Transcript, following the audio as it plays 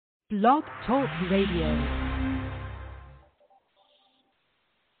Blog Talk Radio.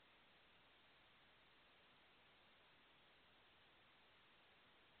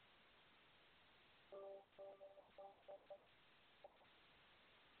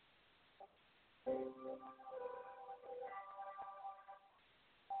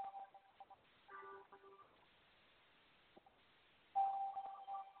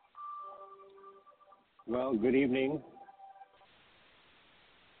 Well, good evening.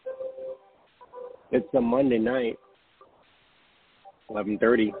 It's a Monday night,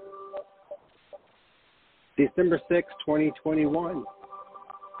 11:30, December 6, 2021.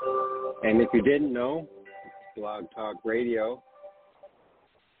 And if you didn't know, Blog Talk Radio.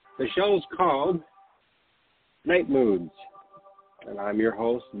 The show's called Nite Moodz, and I'm your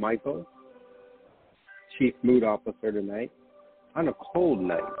host, Michael, Chief Mood Officer tonight, on a cold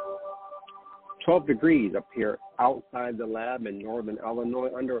night. 12 degrees up here outside the lab in northern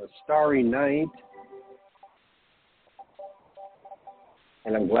Illinois under a starry night.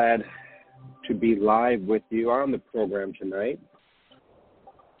 And I'm glad to be live with you on the program tonight.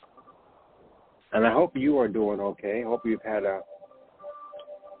 And I hope you are doing okay. I hope you've had a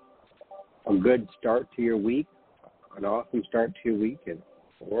good start to your week, an awesome start to your week. And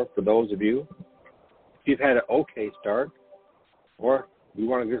or for those of you, if you've had an okay start, or you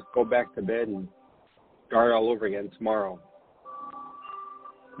want to just go back to bed and start all over again tomorrow.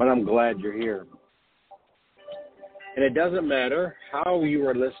 But I'm glad you're here. And it doesn't matter how you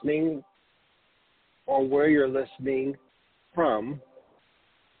are listening or where you're listening from,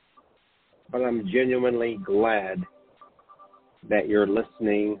 but I'm genuinely glad that you're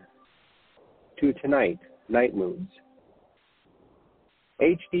listening to tonight, Nite Moodz.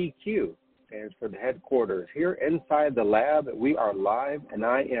 HDQ stands for the headquarters. Here inside the lab, we are live, and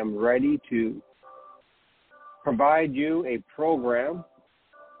I am ready to provide you a program.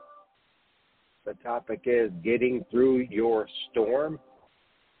 The topic is getting through your storm.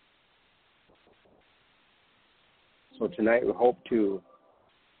 So tonight we hope to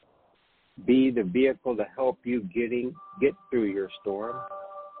be the vehicle to help you get through your storm.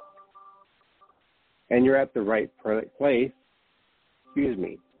 And you're at the right place. Excuse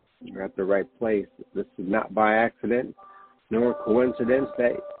me. You're at the right place. This is not by accident nor coincidence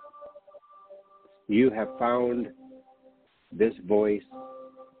that you have found this voice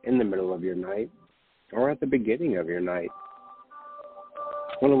in the middle of your night or at the beginning of your night.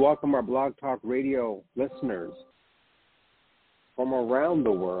 I want to welcome our Blog Talk Radio listeners from around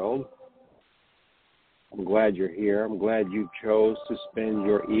the world. I'm glad you're here. I'm glad you chose to spend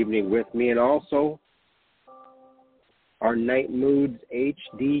your evening with me. And also, our Nite Moodz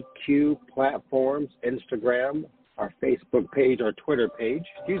HDQ platforms, Instagram, our Facebook page, our Twitter page,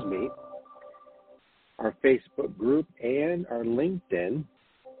 our Facebook group, and our LinkedIn.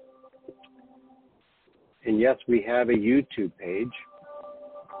 And yes, we have a YouTube page.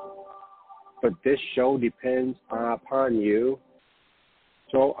 But this show depends upon you.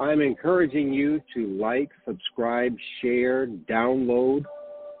 So I'm encouraging you to like, subscribe, share, download.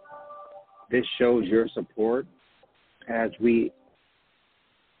 This shows your support as we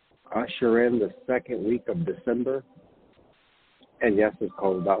usher in the second week of December. And yes, it's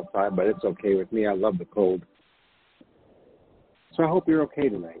cold outside, but it's okay with me. I love the cold. So I hope you're okay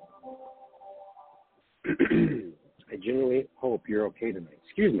tonight. I genuinely hope you're okay tonight.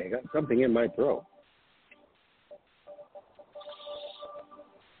 Excuse me, I got something in my throat.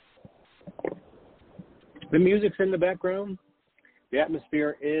 The music's in the background. The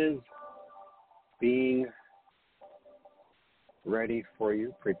atmosphere is being ready for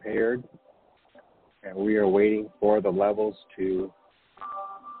you, prepared. And we are waiting for the levels to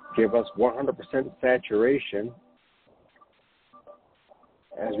give us 100% saturation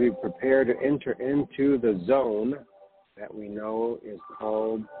as we prepare to enter into the zone that we know is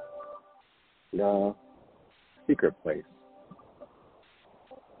called the secret place.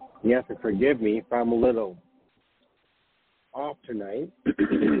 You have to forgive me if I'm a little off tonight.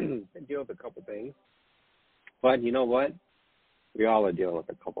 I deal with a couple things. But you know what? We all are dealing with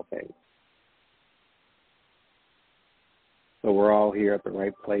a couple things. So we're all here at the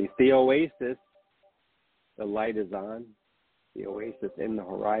right place. The oasis, the light is on. The oasis in the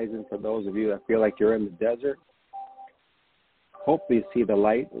horizon for those of you that feel like you're in the desert. Hopefully you see the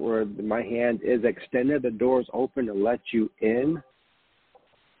light where my hand is extended. The door's open to let you in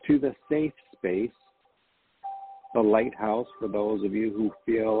to the safe space, the lighthouse for those of you who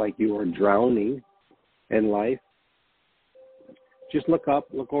feel like you are drowning in life. Just look up,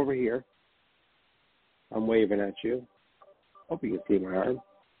 look over here. I'm waving at you. Hope you can see my arm.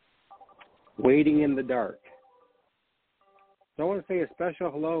 Waiting in the dark. So I want to say a special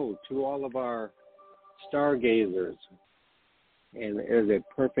hello to all of our stargazers. And it is a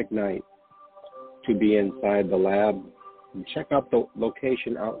perfect night to be inside the lab. And check out the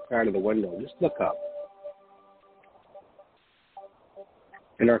location outside of the window. Just look up.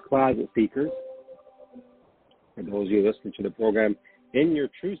 And our closet seekers, for those of you listening to the program, in your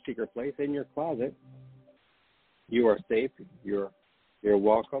true seeker place, in your closet, you are safe. You're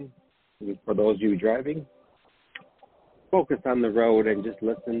welcome. For those of you driving, focus on the road and just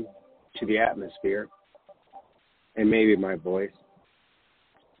listen to the atmosphere and maybe my voice.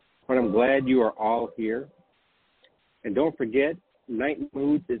 But I'm glad you are all here. And don't forget, Nite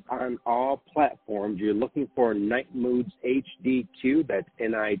Moodz is on all platforms. You're looking for Nite Moodz HDQ. That's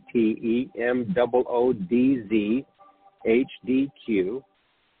NITEMOODZ HDQ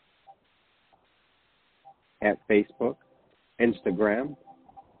at Facebook, Instagram,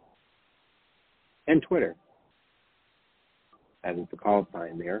 and Twitter. That is the call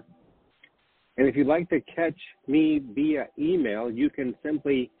sign there. And if you'd like to catch me via email, you can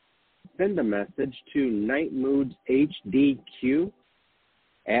simply send a message to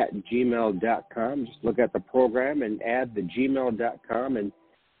nitemoodzhdq@gmail.com. Just look at the program and add the gmail.com. And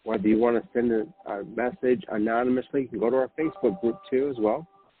whether you want to send a message anonymously, you can go to our Facebook group too as well.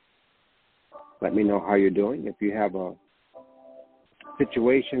 Let me know how you're doing. If you have a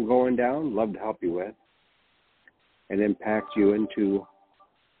situation going down, love to help you with and impact you into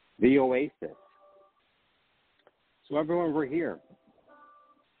the oasis. So everyone, we're here.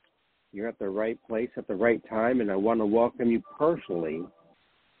 You're at the right place at the right time, and I want to welcome you personally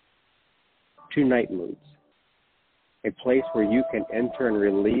to Nite Moodz, a place where you can enter and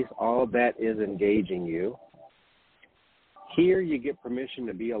release all that is engaging you. Here you get permission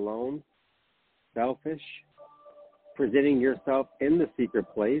to be alone, selfish, presenting yourself in the secret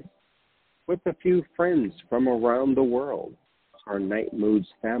place with a few friends from around the world, our Nite Moodz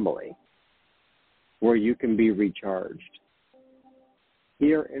family, where you can be recharged.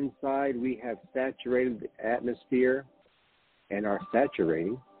 Here inside, we have saturated the atmosphere and are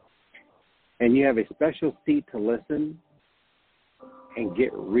saturating. And you have a special seat to listen and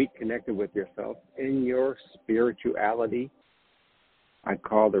get reconnected with yourself in your spirituality. I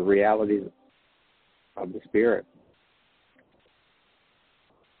call the realities of the spirit.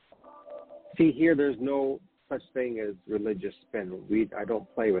 See, here there's no such thing as religious spin. I don't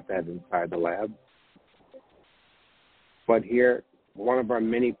play with that inside the lab. But here, one of our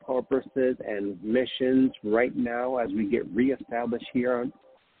many purposes and missions right now as we get reestablished here on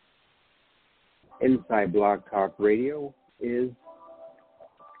Inside Blog Talk Radio is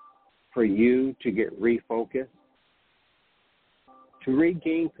for you to get refocused, to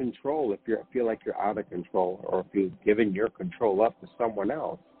regain control if you feel like you're out of control or if you've given your control up to someone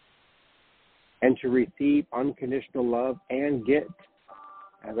else, and to receive unconditional love and get,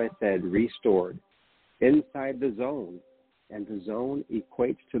 as I said, restored inside the zone. And the zone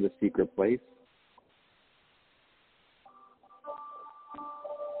equates to the secret place.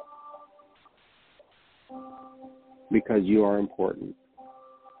 Because you are important.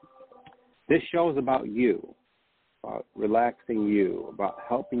 This show is about you, about relaxing you, about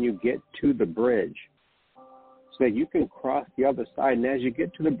helping you get to the bridge so that you can cross the other side. And as you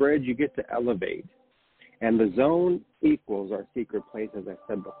get to the bridge, you get to elevate. And the zone equals our secret place, as I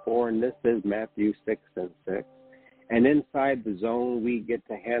said before, and this is Matthew 6:6. And inside the zone, we get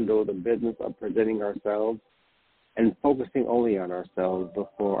to handle the business of presenting ourselves and focusing only on ourselves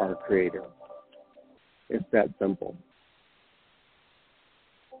before our Creator. It's that simple.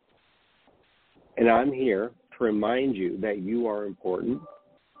 And I'm here to remind you that you are important.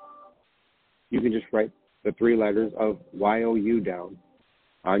 You can just write the 3 letters of YOU down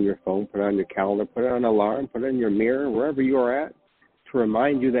on your phone, put it on your calendar, put it on an alarm, put it in your mirror, wherever you are at, to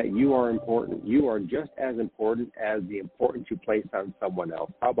remind you that you are important. You are just as important as the importance you place on someone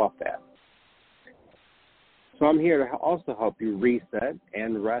else. How about that? So I'm here to also help you reset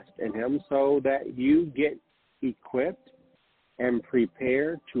and rest in Him so that you get equipped and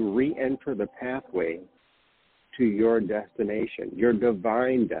prepared to re-enter the pathway to your destination, your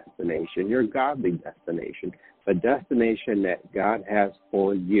divine destination, your godly destination, the destination that God has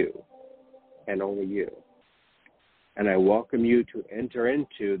for you and only you. And I welcome you to enter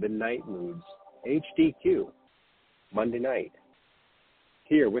into the Nite Moodz HDQ Monday night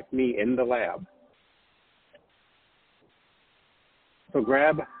here with me in the lab. So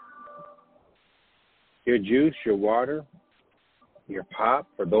grab your juice, your water, your pop,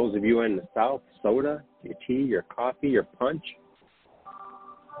 for those of you in the South, soda, your tea, your coffee, your punch.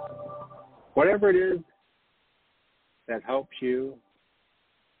 Whatever it is that helps you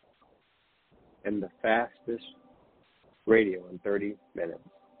in the fastest radio in 30 minutes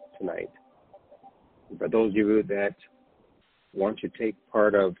tonight. For those of you that want to take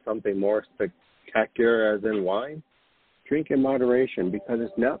part of something more spectacular, as in wine, drink in moderation, because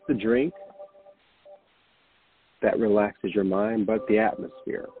it's not the drink that relaxes your mind, but the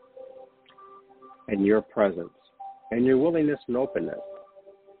atmosphere and your presence and your willingness and openness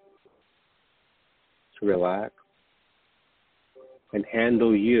to relax and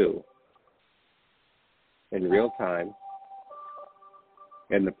handle you in real time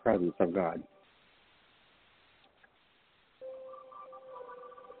in the presence of God.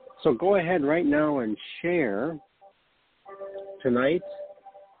 So go ahead right now and share tonight's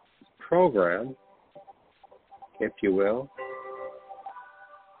program, if you will.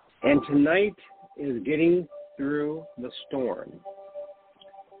 And tonight is getting through the storm.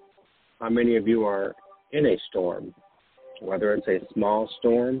 How many of you are in a storm? Whether it's a small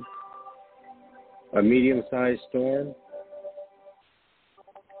storm, a medium-sized storm,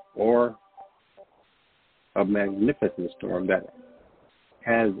 or a magnificent storm that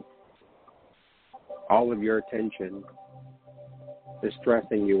has all of your attention, is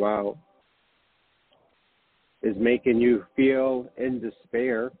stressing you out, is making you feel in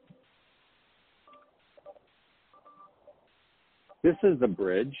despair. This is the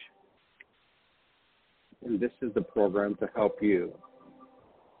bridge, and this is the program to help you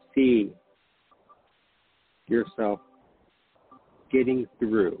see yourself getting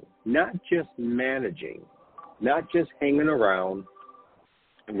through, not just managing, not just hanging around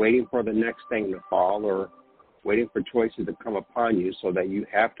and waiting for the next thing to fall or waiting for choices to come upon you so that you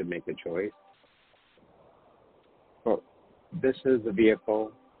have to make a choice. But this is the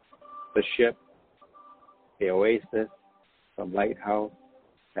vehicle, the ship, the oasis, the lighthouse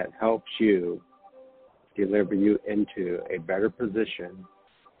that helps you deliver you into a better position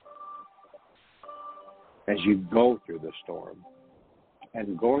as you go through the storm.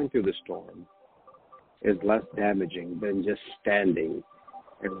 And going through the storm is less damaging than just standing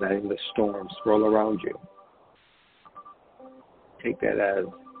and letting the storm swirl around you. Take that as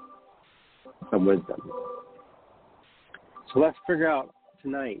some wisdom. So let's figure out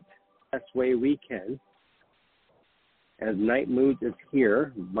tonight the best way we can, as Night Moodz is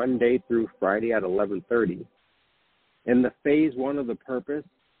here Monday through Friday at 11:30. And the phase one of the purpose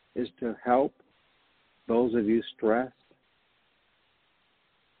is to help those of you stressed,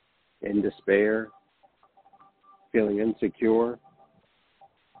 in despair, feeling insecure,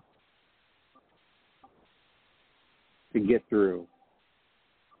 to get through.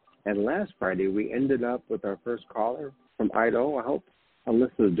 And last Friday, we ended up with our first caller from Idaho. I hope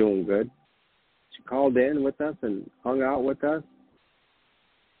Alyssa's doing good. She called in with us and hung out with us.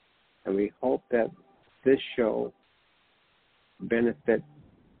 And we hope that this show benefits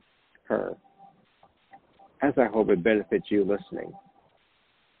her, as I hope it benefits you listening.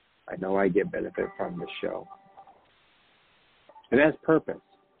 I know I get benefit from this show. It has purpose.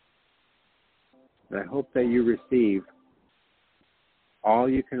 And I hope that you receive all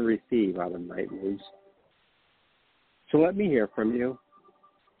you can receive out of Night Moodz. So let me hear from you.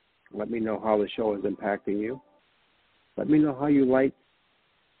 Let me know how the show is impacting you. Let me know how you like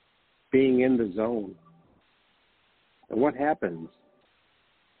being in the zone. And what happens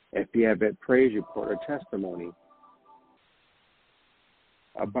if you have a praise report or testimony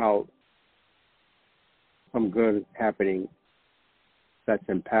about some good happening that's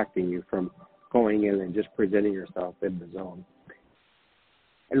impacting you from going in and just presenting yourself in the zone.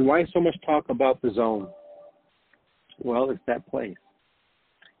 And why so much talk about the zone? Well, it's that place.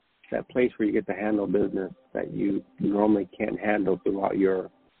 It's that place where you get to handle business that you normally can't handle throughout your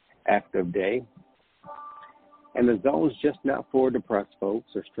active day. And the zone's just not for depressed folks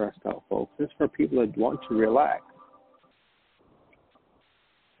or stressed out folks. It's for people that want to relax.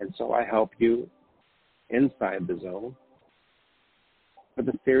 And so I help you inside the zone with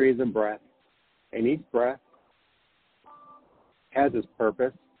a series of breaths. And each breath has its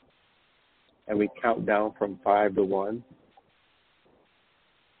purpose. And we count down from 5 to 1.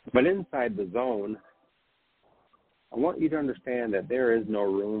 But inside the zone, I want you to understand that there is no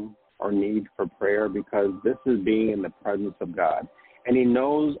room or need for prayer, because this is being in the presence of God. And He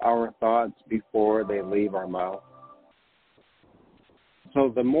knows our thoughts before they leave our mouth.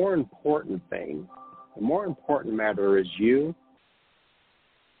 So the more important thing, the more important matter is you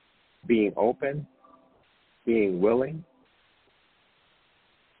being open, being willing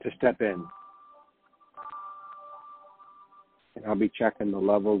to step in. And I'll be checking the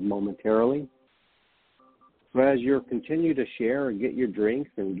levels momentarily. So as you continue to share and get your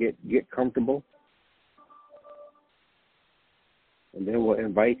drinks and get comfortable, and then we'll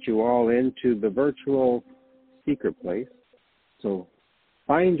invite you all into the virtual secret place. So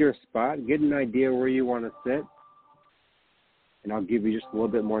find your spot, get an idea where you want to sit, and I'll give you just a little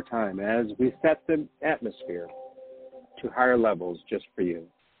bit more time as we set the atmosphere to higher levels just for you.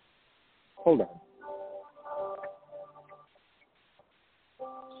 Hold on.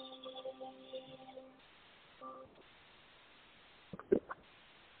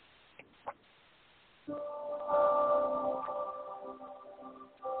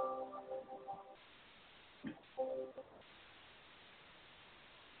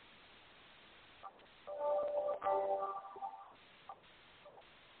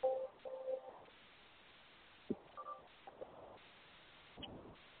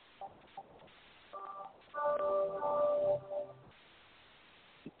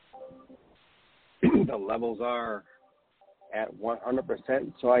 The levels are at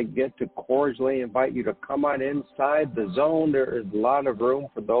 100%, so I get to cordially invite you to come on inside the zone. There is a lot of room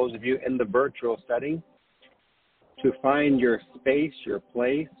for those of you in the virtual setting to find your space, your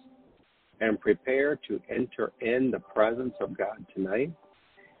place, and prepare to enter in the presence of God tonight.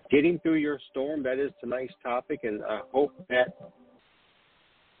 Getting through your storm, that is tonight's topic, and I hope that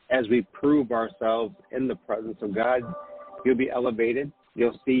as we prove ourselves in the presence of God, you'll be elevated.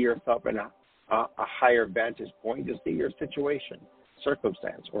 You'll see yourself in a higher vantage point. You'll see your situation,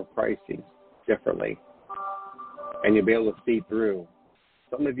 circumstance, or crises differently, and you'll be able to see through.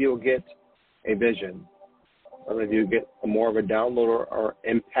 Some of you will get a vision. Some of you get more of a download or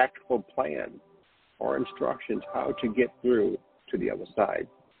impactful plan or instructions how to get through to the other side.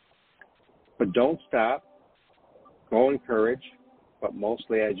 But don't stop. Go encourage. But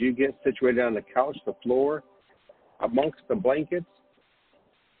mostly as you get situated on the couch, the floor, amongst the blankets,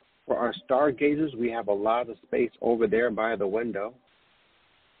 for our stargazers, we have a lot of space over there by the window.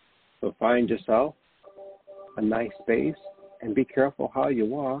 So find yourself a nice space and be careful how you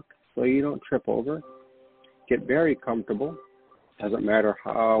walk so you don't trip over. Get very comfortable. Doesn't matter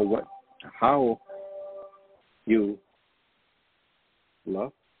how you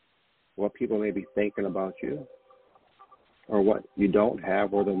look, what people may be thinking about you, or what you don't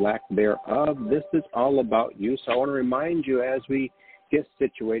have, or the lack thereof. This is all about you. So I want to remind you as we get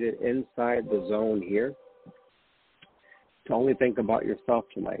situated inside the zone here to only think about yourself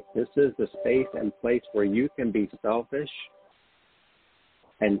tonight. This is the space and place where you can be selfish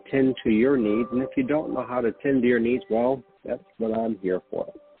and tend to your needs. And if you don't know how to tend to your needs, well, that's what I'm here for,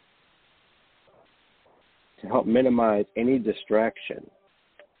 to help minimize any distraction.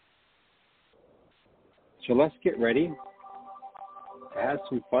 So let's get ready to have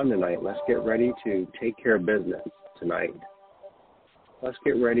some fun tonight. Let's get ready to take care of business tonight. Let's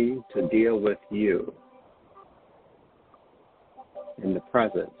get ready to deal with you in the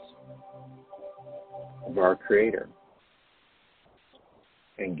presence of our Creator.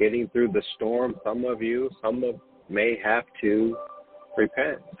 And getting through the storm, some may have to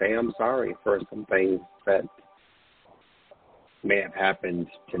repent, say I'm sorry for some things that may have happened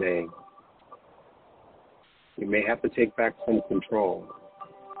today. You may have to take back some control.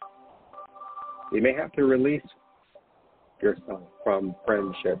 You may have to release yourself from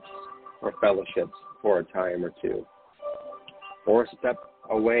friendships or fellowships for a time or two, or step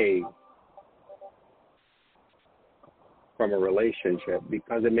away from a relationship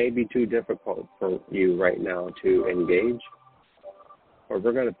because it may be too difficult for you right now to engage. Or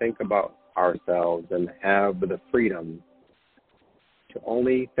we're going to think about ourselves and have the freedom to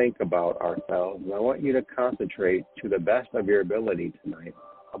only think about ourselves. And I want you to concentrate to the best of your ability tonight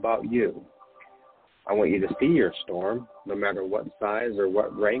about you. I want you to see your storm, no matter what size or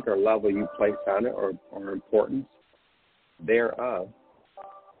what rank or level you place on it or importance thereof.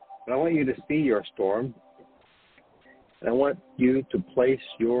 And I want you to see your storm, and I want you to place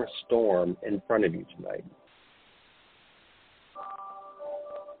your storm in front of you tonight.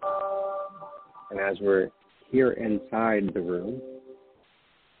 And as we're here inside the room,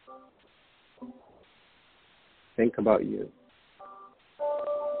 think about you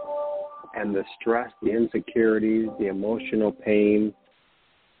and the stress, the insecurities, the emotional pain,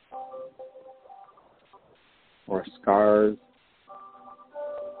 or scars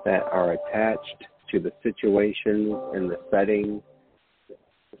that are attached to the situations and the setting,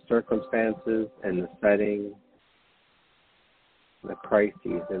 the circumstances and the setting, the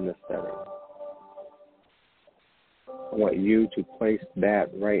crises in the setting. I want you to place that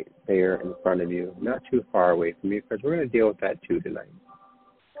right there in front of you, not too far away from you, because we're going to deal with that too tonight.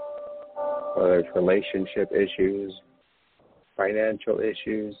 Whether it's relationship issues, financial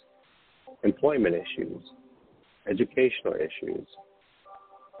issues, employment issues, educational issues,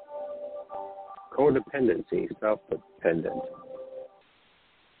 codependency, self-dependent,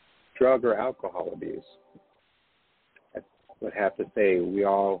 drug or alcohol abuse, would have to say we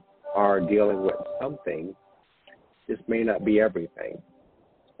all are dealing with something. This may not be everything.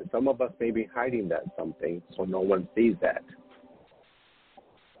 And some of us may be hiding that something so no one sees that.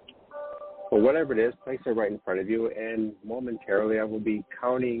 But whatever it is, place it right in front of you, and momentarily I will be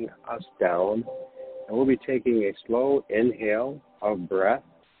counting us down, and we'll be taking a slow inhale of breath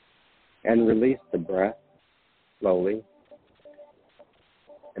and release the breath slowly.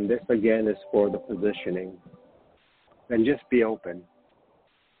 And this again is for the positioning. And just be open.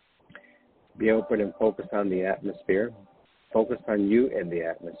 Be open and focus on the atmosphere. Focus on you in the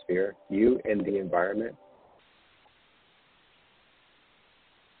atmosphere, you in the environment.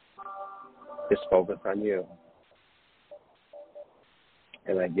 Just focus on you.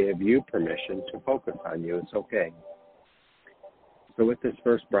 And I give you permission to focus on you. It's okay. So with this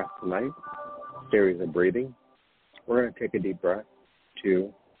first breath tonight, series of breathing, we're going to take a deep breath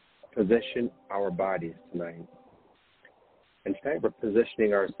to position our bodies tonight. And tonight we're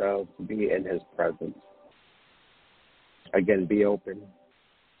positioning ourselves to be in His presence. Again, be open.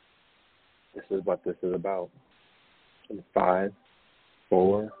 This is what this is about. In 5,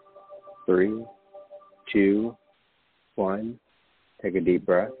 4, 3, 2, 1. Take a deep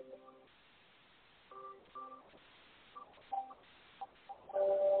breath.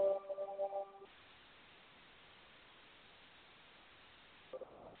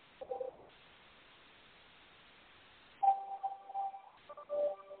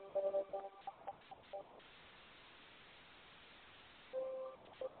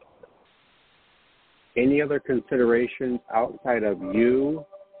 Any other considerations outside of you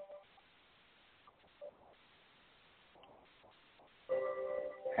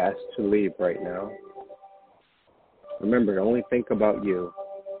has to leave right now. Remember, only think about you.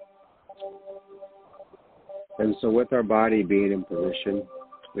 And so with our body being in position,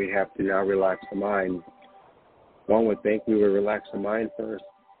 we have to now relax the mind. One would think we would relax the mind first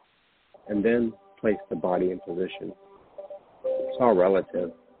and then place the body in position. It's all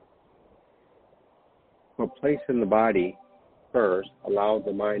relative. But placing the body first allows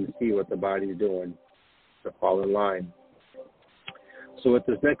the mind to see what the body is doing, to fall in line. So with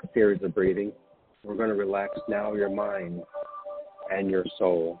this next series of breathing, we're going to relax now your mind and your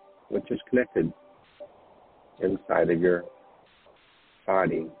soul, which is connected inside of your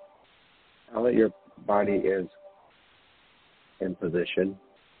body. Now that your body is in position,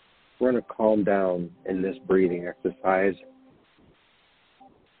 we're going to calm down in this breathing exercise.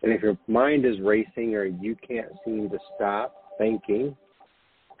 And if your mind is racing or you can't seem to stop thinking,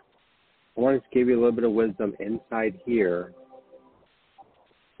 I want to give you a little bit of wisdom inside here.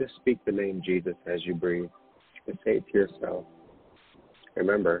 Just speak the name Jesus as you breathe. And say it to yourself.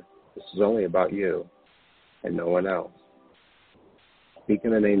 Remember, this is only about you and no one else. Speaking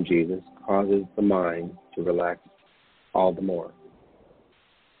the name Jesus causes the mind to relax all the more.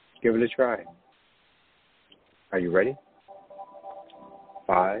 Give it a try. Are you ready?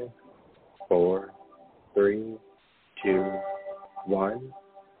 5, 4, 3, 2, 1.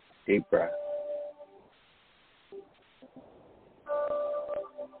 Deep breath.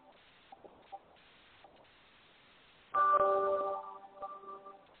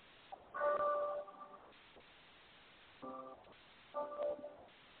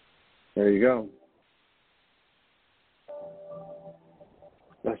 There you go.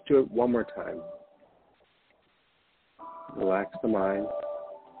 Let's do it one more time. Relax the mind,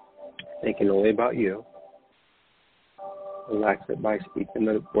 thinking only about you. Relax it by speaking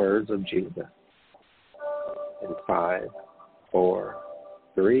the words of Jesus. In 5, 4,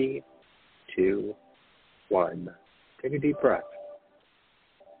 3, 2, 1. Take a deep breath.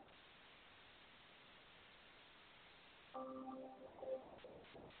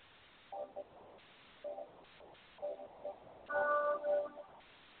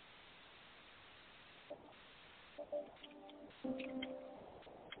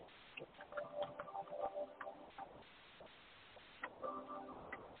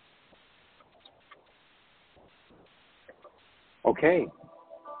 Okay.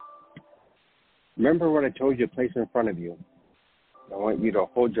 Remember what I told you to place in front of you. I want you to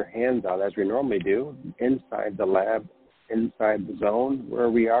hold your hands out as we normally do, inside the lab, inside the zone,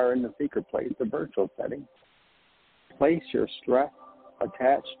 where we are in the secret place, the virtual setting. Place your stress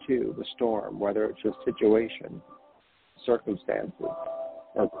attached to the storm, whether it's a situation, circumstances,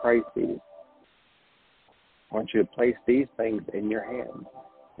 or crises. I want you to place these things in your hands,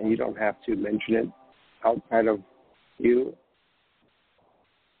 and you don't have to mention it outside of you.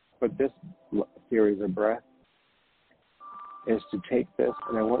 But this series of breath is to take this,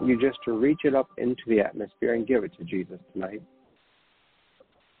 and I want you just to reach it up into the atmosphere and give it to Jesus tonight.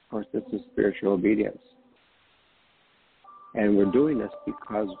 Of course, this is spiritual obedience. And we're doing this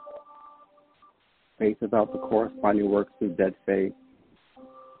because faith without the corresponding works is dead faith.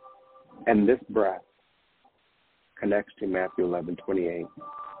 And this breath connects to Matthew 11:28,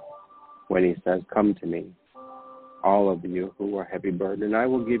 when he says, "Come to me, all of you who are heavy burdened, and I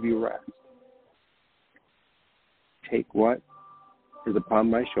will give you rest. Take what is upon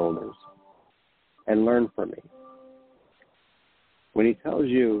my shoulders and learn from me." When he tells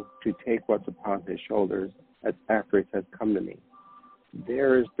you to take what's upon his shoulders, that's after he says, "Come to me."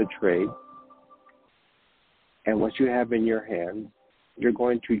 There is the trade. And what you have in your hand, you're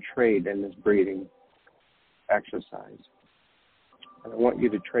going to trade in this breathing exercise. And I want you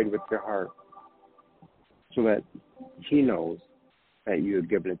to trade with your heart so that he knows that you have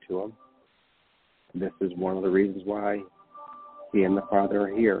given it to him. This is one of the reasons why he and the Father are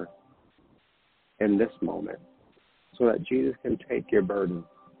here in this moment, so that Jesus can take your burden.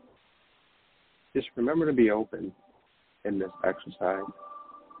 Just remember to be open in this exercise.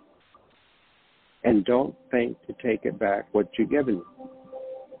 And don't think to take it back what you've given.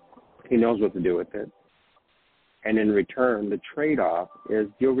 He knows what to do with it. And in return, the trade-off is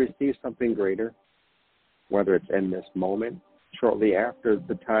you'll receive something greater, whether it's in this moment, shortly after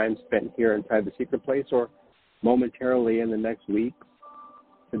the time spent here inside the secret place, or momentarily in the next week,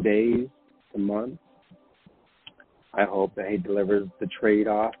 the days, the months. I hope that he delivers the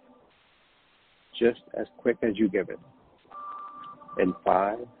trade-off just as quick as you give it. In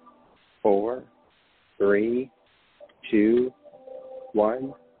 5, 4, 3, 2,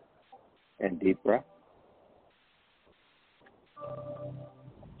 1, and deep breath.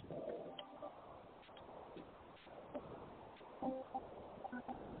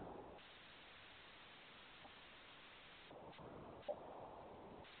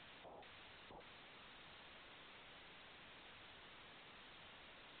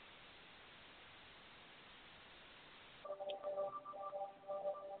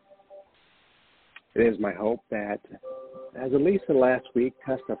 It is my hope that, as Elisa last week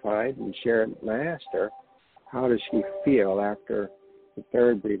testified and shared, and I asked her, how does she feel after the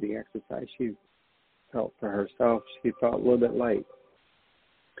third breathing exercise? She felt for herself, she felt a little bit light.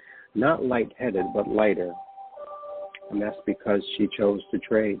 Not lightheaded, but lighter. And that's because she chose to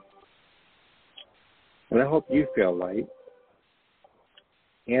trade. And I hope you feel light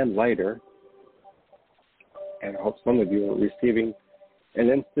and lighter. And I hope some of you are receiving an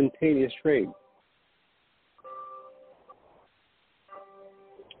instantaneous trade.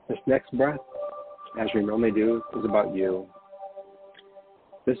 This next breath, as we normally do, is about you.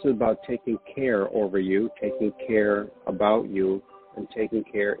 This is about taking care over you, taking care about you, and taking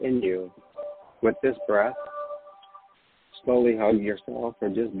care in you. With this breath, slowly hug yourself or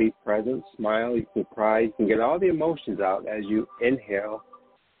just be present, smile, you can cry, you can get all the emotions out as you inhale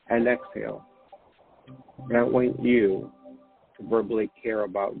and exhale. And I want you to verbally care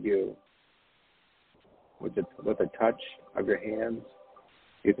about you. With a touch of your hands,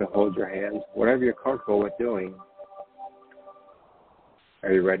 you can hold your hands, whatever you're comfortable with doing.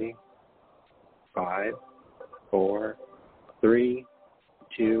 Are you ready? 5, 4, 3,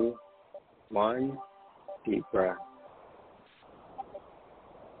 2, 1. Deep breath.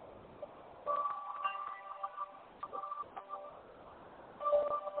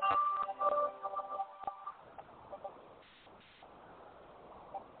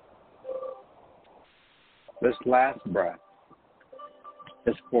 This last breath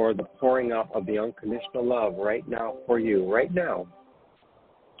is for the pouring out of the unconditional love right now for you, right now.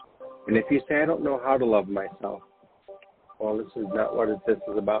 And if you say, I don't know how to love myself, well, this is not what this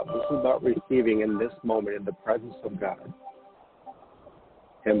is about. This is about receiving in this moment, in the presence of God,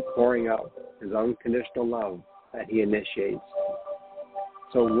 Him pouring out His unconditional love that He initiates.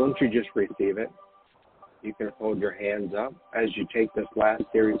 So won't you just receive it? You can hold your hands up as you take this last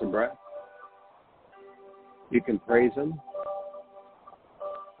series of breaths. You can praise Him.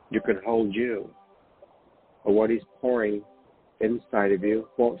 You can hold you. But what He's pouring inside of you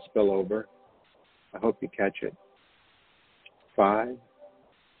won't spill over. I hope you catch it. 5,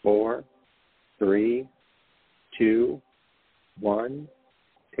 4, 3, 2, 1.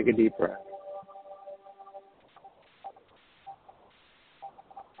 Take a deep breath.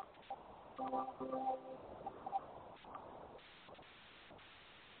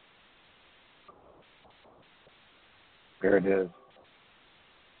 There it is.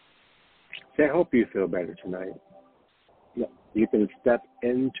 I hope you feel better tonight. You can step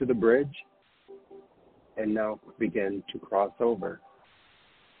into the bridge and now begin to cross over.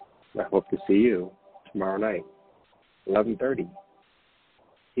 I hope to see you tomorrow night, 11:30,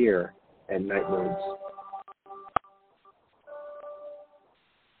 here at Nite Moodz.